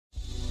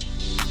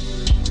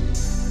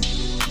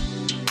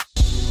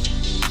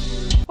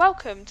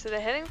Welcome to the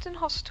Hillingdon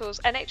Hospitals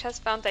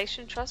NHS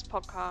Foundation Trust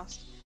podcast.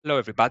 Hello,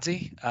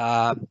 everybody.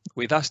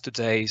 With us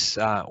today is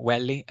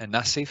Welly and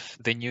Asif,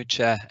 the new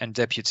chair and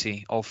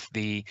deputy of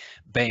the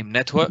BAME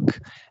network,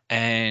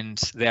 and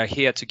they are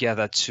here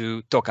together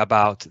to talk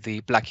about the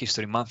Black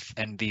History Month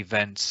and the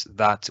events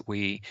that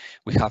we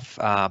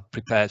have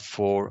prepared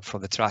for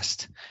the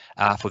trust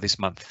for this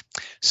month.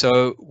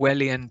 So,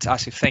 Welly and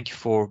Asif, thank you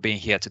for being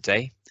here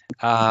today.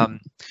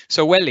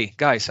 So, Welly,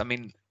 guys, I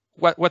mean,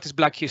 what is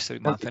Black History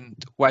Month and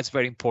why it's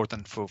very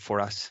important for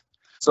us?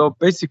 So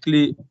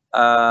basically,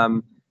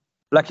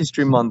 Black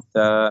History Month,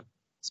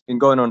 it's been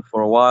going on for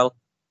a while,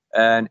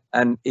 and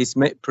it's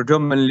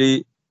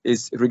predominantly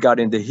is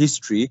regarding the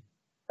history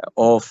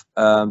of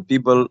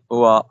people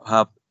who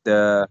have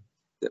the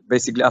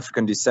basically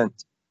African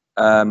descent,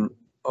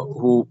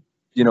 who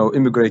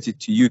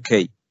immigrated to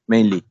UK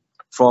mainly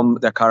from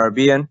the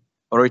Caribbean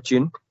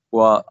origin, who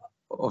are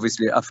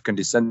obviously African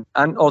descent,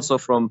 and also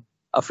from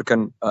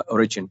African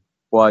origin,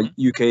 who are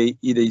UK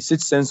either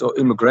citizens or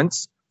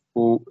immigrants.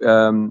 Who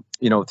so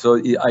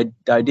the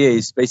idea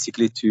is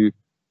basically to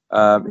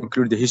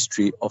include the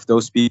history of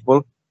those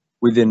people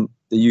within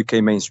the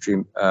UK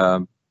mainstream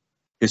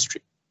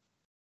history.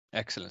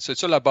 Excellent. So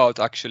it's all about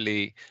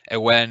actually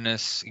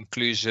awareness,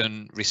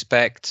 inclusion,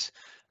 respect,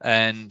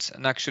 and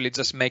actually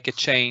just make a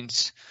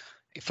change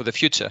for the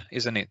future,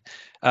 isn't it?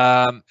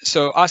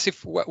 So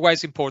Asif, why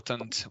is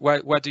important?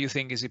 Why do you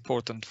think is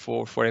important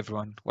for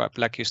everyone? Why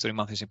Black History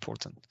Month is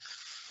important?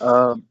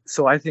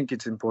 So I think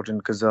it's important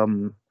because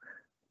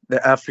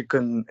the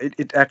African,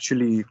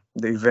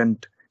 the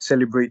event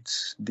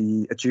celebrates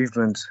the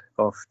achievements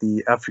of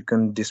the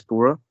African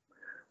diaspora.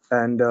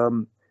 And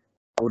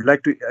I would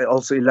like to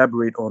also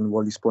elaborate on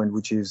Wally's point,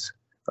 which is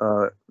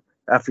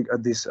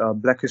this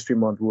Black History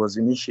Month was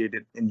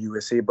initiated in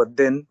USA, but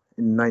then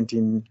in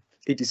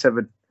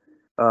 1987,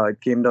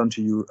 it came down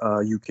to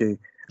UK,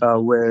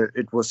 where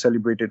it was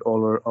celebrated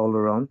all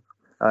around.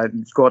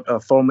 It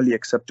got formally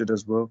accepted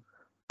as well.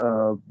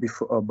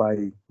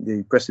 By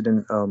the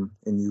president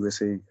in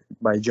USA,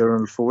 by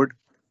Gerald Ford.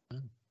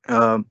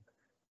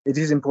 It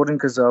is important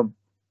because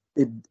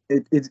it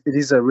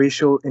is a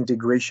racial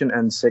integration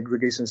and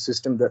segregation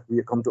system that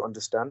we come to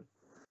understand,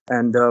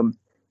 and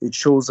it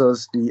shows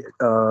us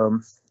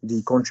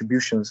the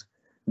contributions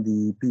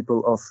the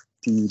people of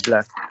the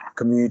Black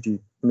community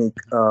make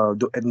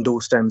in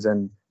those times,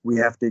 and we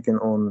have taken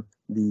on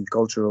the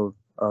cultural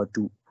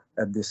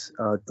at this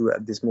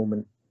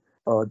moment,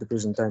 the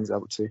present times, I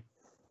would say.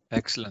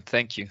 Excellent,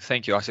 thank you,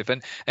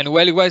 Asif. And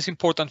Welly, why is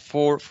important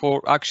for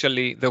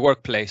actually the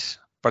workplace,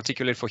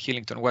 particularly for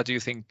Hillingdon? What do you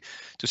think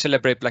to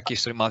celebrate Black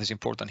History Month is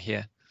important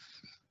here?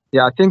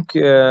 Yeah, I think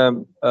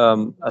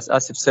as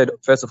Asif said,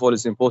 first of all,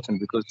 it's important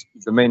because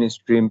it's the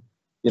mainstream,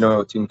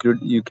 to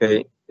include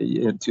UK,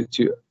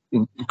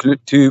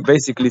 to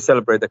basically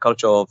celebrate the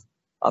culture of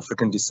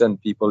African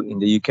descent people in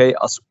the UK,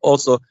 as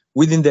also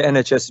within the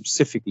NHS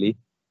specifically.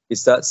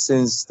 Is that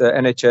since the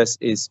NHS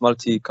is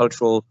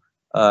multicultural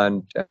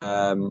and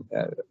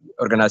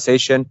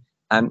organization,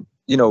 and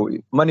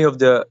many of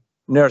the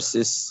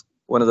nurses,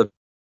 one of the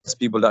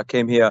people that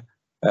came here,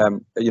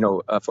 for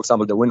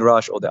example, the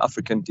Windrush or the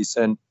African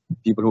descent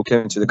people who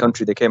came to the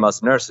country, they came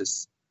as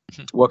nurses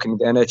working in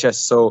the NHS.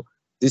 So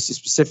this is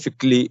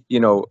specifically,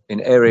 an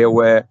area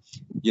where,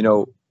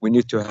 we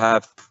need to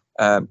have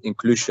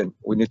inclusion.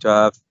 We need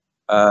to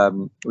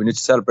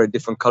celebrate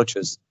different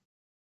cultures.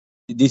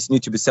 These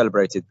need to be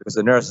celebrated because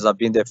the nurses have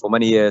been there for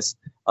many years,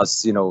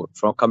 as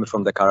coming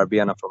from the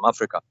Caribbean and from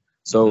Africa.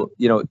 So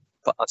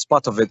as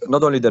part of it,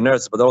 not only the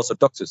nurses but also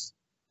doctors.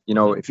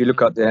 If you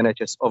look at the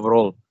NHS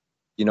overall,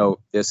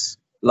 there's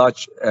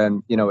large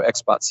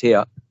expats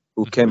here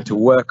who came to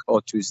work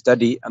or to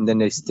study and then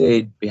they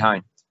stayed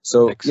behind.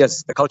 So excellent.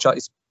 Yes, the culture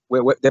is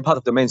they're part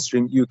of the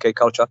mainstream UK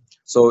culture.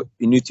 So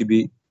you need to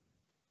be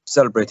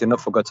celebrated, not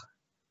forgotten.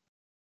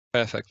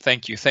 Perfect.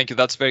 Thank you.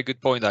 That's a very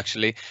good point,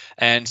 actually.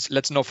 And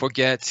let's not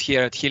forget,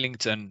 here at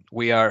Hillingdon,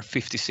 we are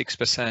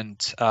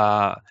 56%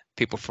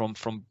 people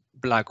from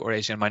Black or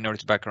Asian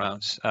minority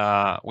backgrounds,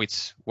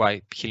 which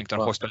why Hillingdon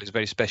Hospital is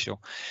very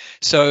special.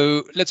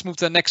 So let's move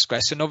to the next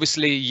question.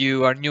 Obviously,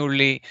 you are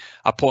newly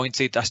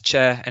appointed as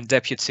chair and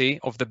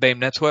deputy of the BAME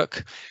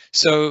network.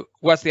 So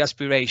what's the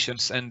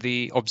aspirations and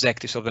the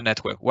objectives of the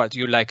network? What do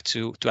you like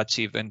to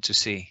achieve and to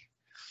see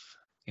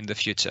in the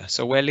future?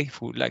 So Welly,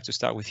 who would like to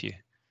start with you?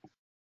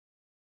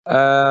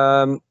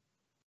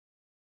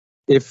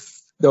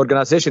 If the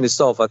organization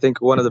itself, I think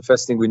one of the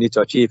first things we need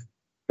to achieve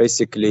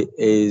basically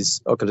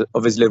is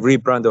obviously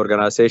rebrand the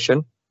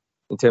organization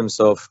in terms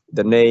of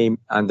the name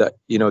and the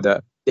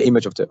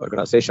image of the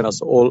organization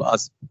as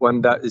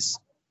one that is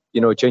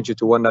change it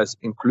to one that's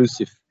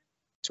inclusive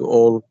to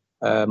all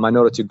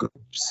minority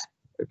groups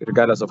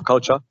regardless of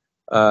culture,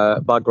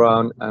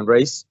 background and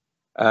race,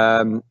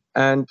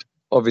 and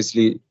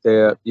obviously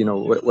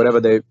whatever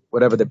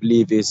the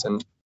belief is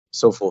and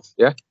so forth.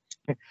 Yeah.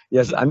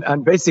 Yes.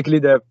 And basically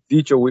the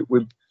future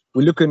we're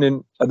looking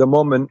in at the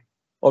moment,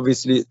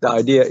 obviously the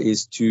idea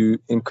is to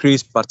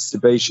increase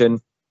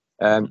participation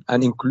and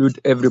include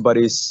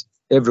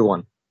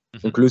everyone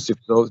inclusive.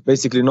 So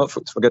basically, not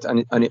forget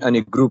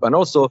any group. And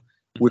also,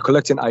 we're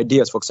collecting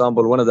ideas. For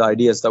example, one of the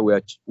ideas that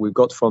we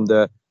got from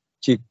the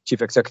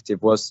chief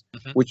executive was,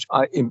 which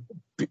I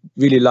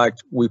really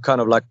liked. We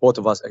kind of like both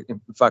of us. In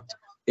fact,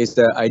 is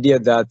the idea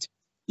that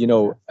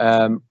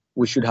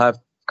we should have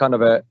kind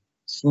of a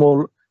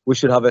small. We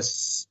should have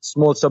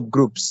small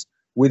subgroups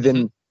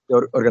within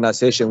the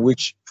organization,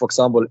 which, for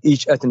example,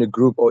 each ethnic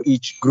group or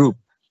each group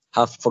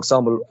have. For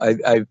example,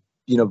 I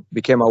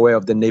became aware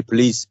of the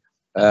Nepalese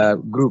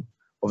group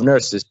of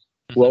nurses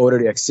who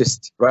already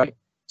exist, right?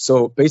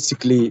 So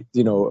basically,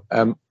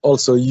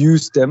 also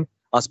use them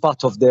as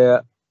part of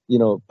their,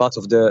 part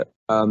of the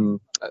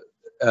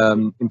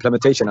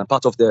implementation and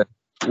part of the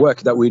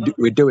work that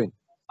we're doing.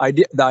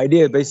 The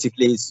idea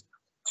basically is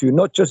to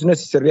not just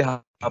necessarily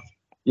have,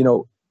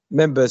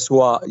 members who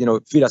are,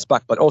 feed us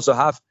back, but also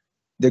have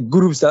the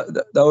groups that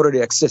already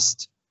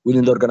exist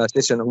within the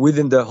organization,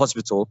 within the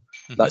hospital,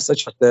 like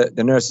such as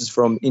the nurses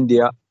from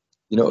India,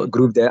 a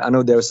group there. I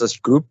know there is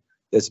such group.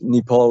 There's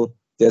Nepal.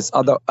 There's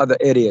other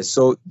areas.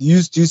 So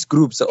use these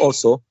groups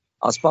also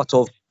as part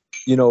of,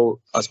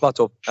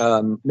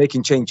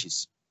 making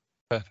changes.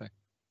 Perfect.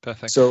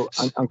 So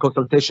and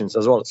consultations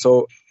as well.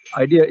 So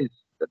idea is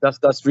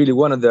that's really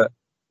one of the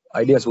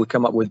ideas we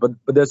come up with. But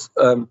there's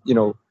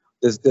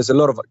there's a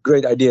lot of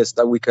great ideas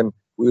that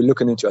we're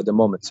looking into at the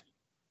moment.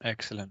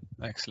 Excellent.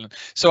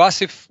 So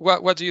Asif,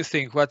 what do you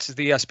think? What's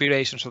the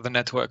aspirations of the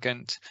network?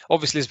 And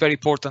obviously it's very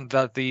important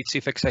that the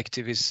chief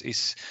executive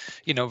is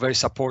very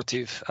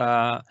supportive.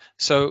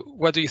 So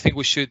what do you think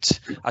we should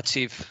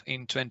achieve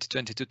in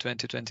 2022,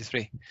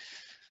 2023?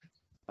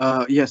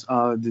 Yes,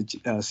 the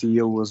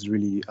CEO was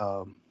really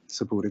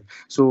supportive.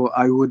 So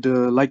I would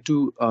like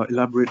to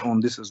elaborate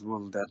on this as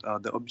well, that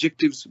the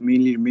objectives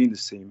mainly remain the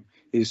same,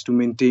 is to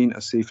maintain a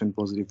safe and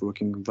positive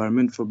working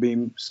environment for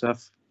BAME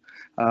staff,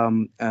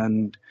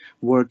 and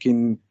work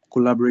in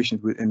collaboration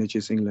with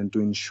NHS England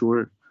to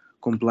ensure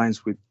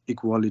compliance with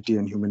equality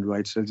and human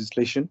rights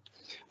legislation.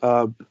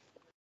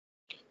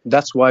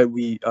 That's why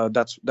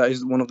that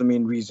is one of the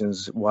main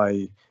reasons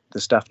why the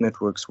staff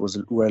networks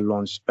were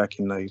launched back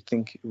in, I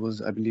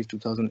believe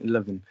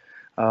 2011.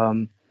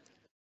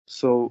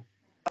 So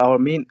our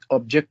main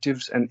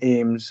objectives and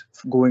aims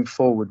going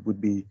forward would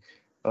be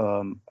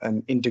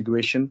an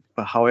integration,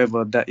 but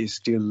however,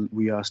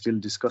 we are still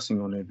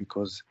discussing on it,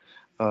 because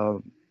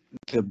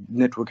the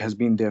network has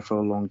been there for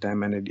a long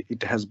time, and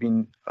it has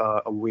been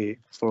away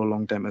for a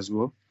long time as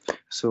well.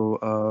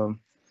 So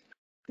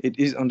it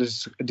is under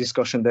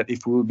discussion that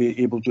if we will be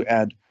able to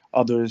add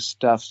other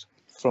staffs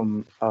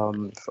from,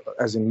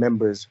 as in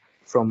members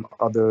from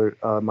other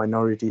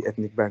minority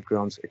ethnic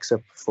backgrounds,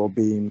 except for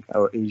being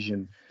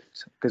Asian,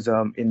 because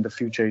in the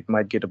future it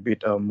might get a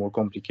bit more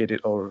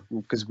complicated, or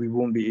because we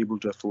won't be able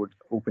to afford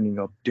opening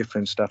up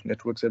different staff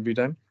networks every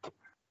time.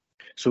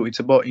 So it's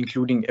about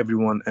including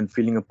everyone and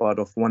feeling a part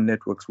of one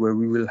networks where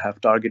we will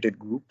have targeted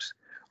groups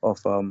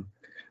of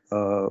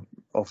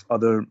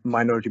other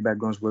minority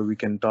backgrounds, where we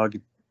can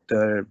target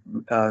their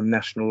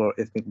national or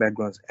ethnic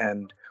backgrounds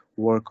and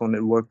work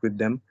with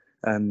them.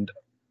 And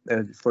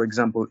for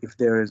example, if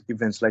there is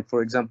events like,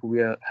 for example,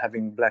 we are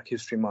having Black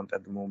History Month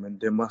at the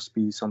moment, there must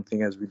be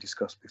something, as we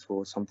discussed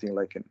before, something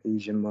like an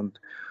Asian month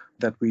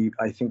that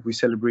I think we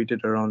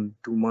celebrated around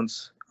 2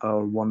 months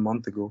or 1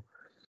 month ago.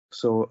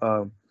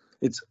 So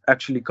it's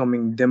actually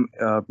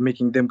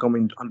making them come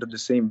in under the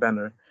same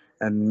banner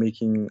and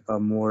making a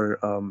more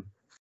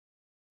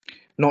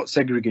not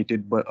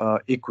segregated, but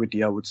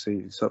equity, I would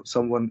say. So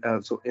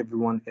so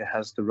everyone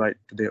has the right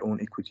to their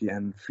own equity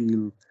and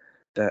feel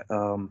that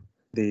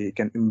they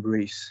can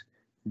embrace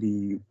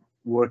the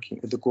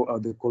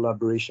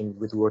collaboration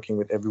with working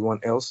with everyone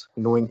else,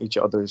 knowing each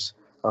other's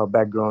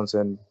backgrounds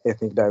and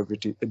ethnic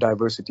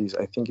diversities.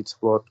 I think it's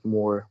brought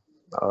more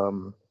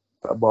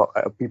about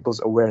people's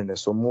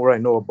awareness. So more I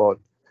know about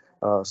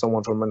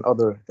someone from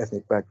another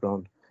ethnic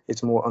background,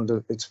 it's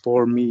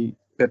for me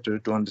better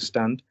to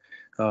understand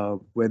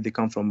where they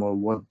come from or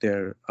what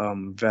their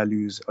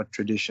values or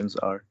traditions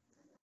are.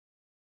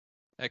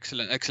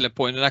 Excellent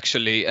point. And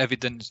actually,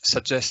 evidence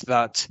suggests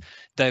that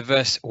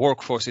diverse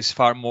workforce is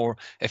far more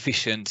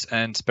efficient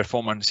and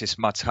performance is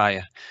much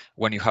higher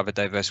when you have a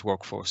diverse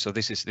workforce. So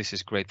this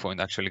is great point,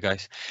 actually,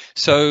 guys.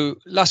 So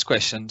last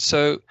question.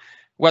 So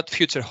what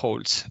future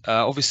holds?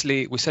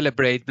 Obviously, we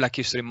celebrate Black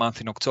History Month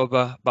in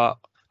October, but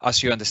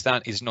as you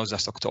understand, it's not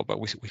just October.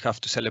 We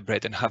have to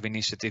celebrate and have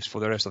initiatives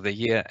for the rest of the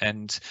year,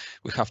 and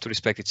we have to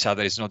respect each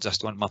other. It's not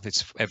just 1 month;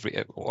 it's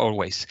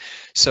always.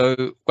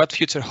 So what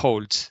future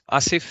holds?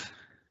 Asif,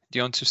 do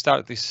you want to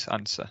start this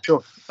answer?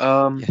 Sure.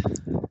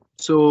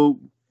 So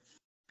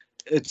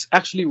it's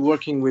actually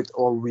working with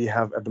all we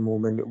have at the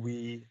moment.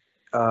 We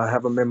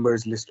have a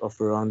members list of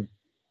around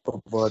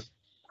about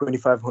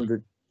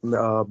 2,500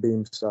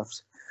 BAME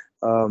staffs.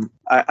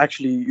 I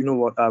actually, you know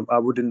what, I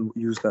wouldn't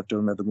use that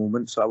term at the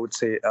moment. So I would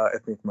say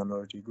ethnic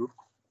minority group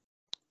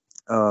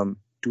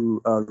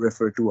to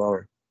refer to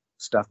our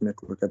staff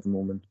network at the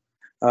moment.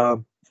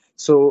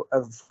 So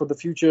for the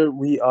future,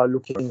 we are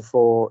looking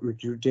for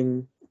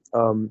recruiting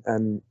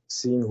and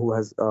seeing who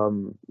has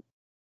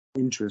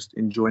interest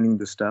in joining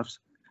the staffs,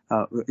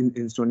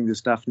 in joining the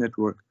staff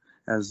network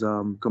as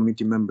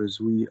committee members.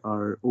 We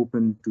are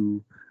open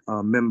to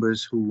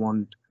members who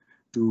want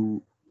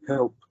to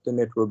help the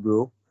network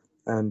grow.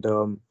 And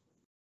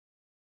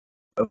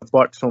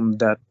apart from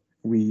that,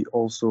 we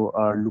also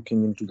are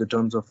looking into the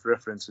terms of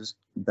references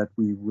that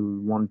we will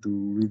want to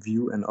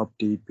review and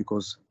update,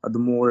 because the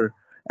more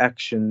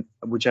action,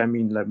 which I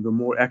mean like the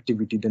more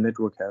activity the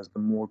network has, the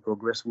more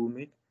progress we'll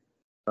make.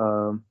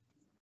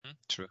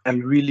 True.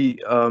 And really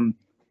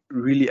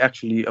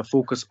actually a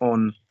focus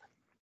on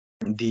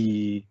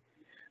the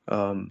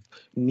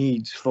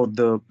needs for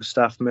the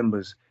staff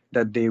members,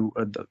 that they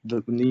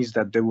the needs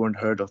that they weren't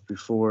heard of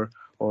before,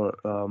 or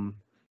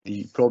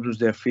the problems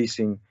they're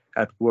facing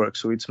at work.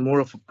 So it's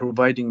more of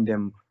providing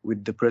them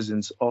with the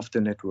presence of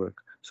the network,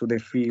 so they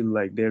feel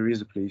like there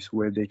is a place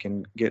where they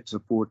can get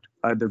support,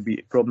 either be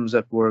problems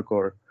at work,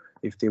 or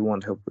if they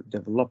want help with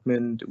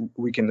development,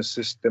 we can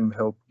assist them,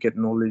 help get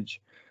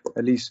knowledge,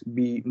 at least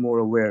be more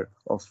aware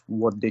of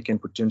what they can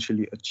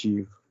potentially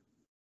achieve.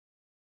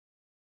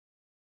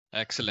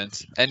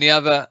 Excellent. Any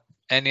other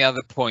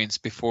points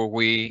before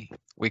we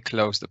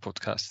close the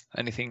podcast?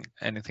 Anything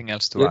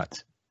else to add?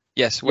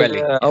 Yes, Welly.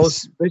 Yeah, I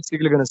was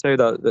basically going to say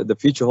that the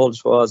future holds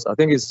for us. I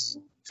think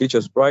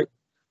future's bright,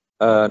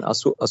 and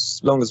as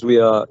long as we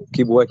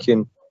keep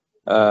working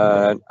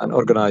and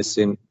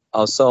organizing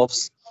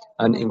ourselves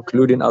and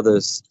including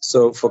others.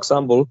 So, for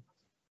example,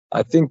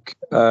 I think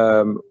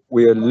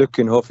we are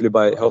looking hopefully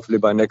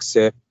by next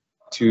year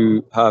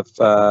to have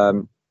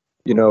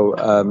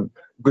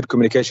good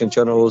communication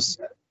channels,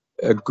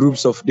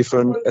 groups of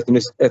different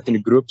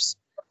ethnic groups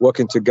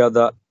working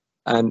together,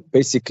 and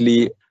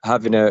basically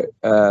having a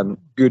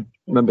good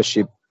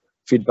membership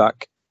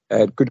feedback,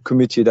 a good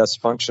committee that's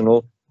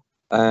functional,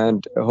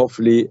 and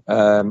hopefully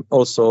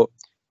also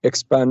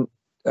expand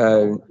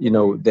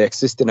the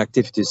existing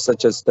activities,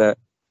 such as the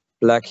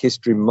Black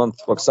History Month,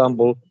 for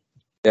example,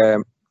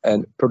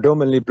 and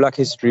predominantly Black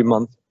History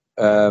Month,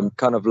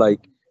 kind of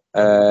like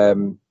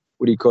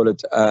what do you call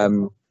it?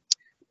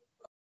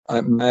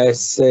 I may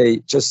say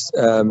just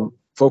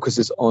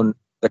focuses on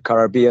the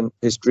Caribbean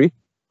history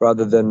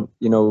rather than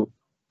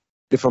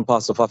different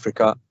parts of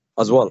Africa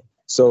as well.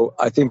 So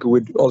I think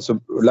we'd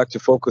also like to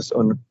focus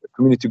on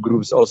community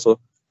groups also,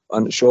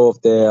 and show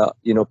off their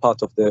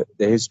part of the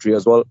history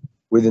as well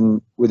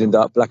within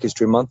that Black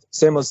History Month,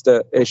 same as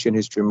the Asian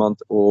History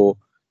Month, or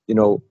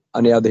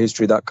any other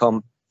history that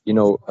come,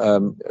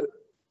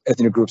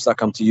 ethnic groups that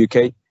come to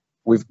UK.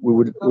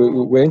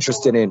 We're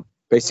interested in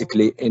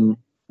basically in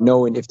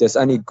knowing if there's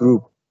any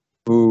group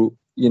who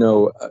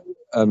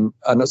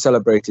are not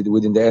celebrated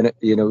within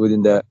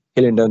the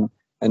Hillingdon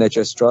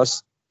NHS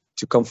Trust,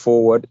 to come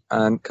forward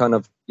and kind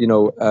of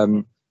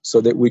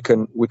so that we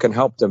can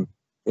help them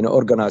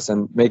organize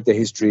and make the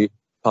history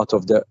part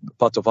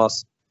of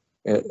us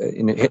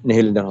in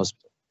Hillingdon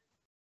Hospital.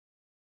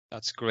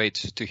 That's great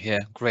to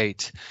hear.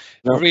 Great.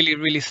 No. Really,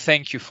 really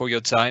thank you for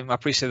your time. I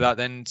appreciate that.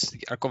 And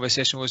our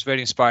conversation was very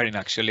inspiring,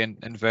 actually,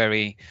 and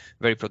very,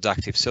 very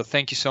productive. So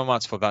thank you so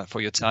much for that, for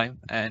your time.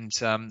 And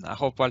I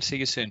hope I'll see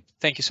you soon.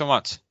 Thank you so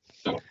much.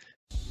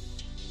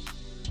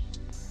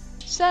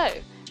 So,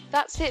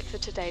 that's it for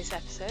today's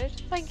episode.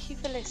 Thank you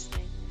for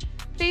listening.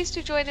 Please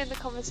do join in the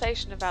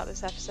conversation about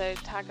this episode,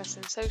 tag us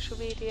in social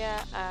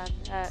media, and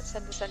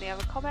send us any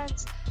other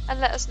comments, and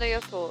let us know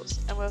your thoughts,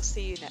 and we'll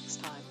see you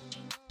next time.